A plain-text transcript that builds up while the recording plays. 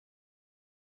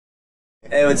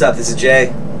Hey, what's up? This is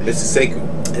Jay. This is Sekou.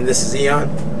 And this is Eon.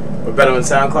 We're Bedouin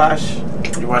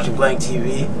Soundclash. You're watching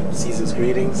BlankTV. Season's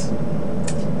greetings.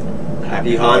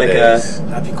 Happy Hanukkah.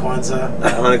 Happy Kwanzaa.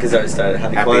 Hanukkah's already started.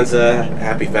 Happy Kwanzaa.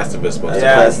 Happy Festivus.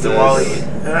 Yeah, it's Diwali.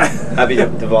 Happy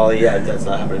Diwali. Yeah, that's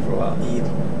not happening for a while.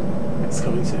 Eid. It's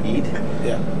coming soon. Eid?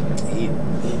 Yeah. Eid.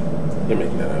 You're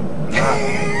making that up.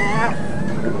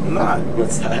 I'm not.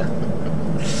 What's that?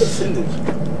 It's Hindu.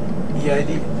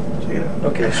 EID. Check it out.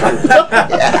 Okay, sure.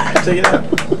 Yeah. Check it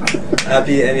out.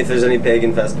 Happy, and if there's any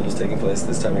pagan festivals taking place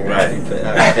this time, you're Right.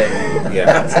 happy pagan. Yeah.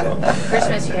 That's cool.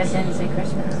 Christmas, you guys didn't say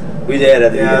Christmas. We did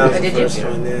at the Yeah, beginning. that was the Did you? first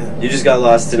one, yeah. You just got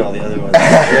lost in all the other ones.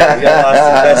 You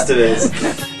got lost in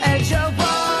Festivus.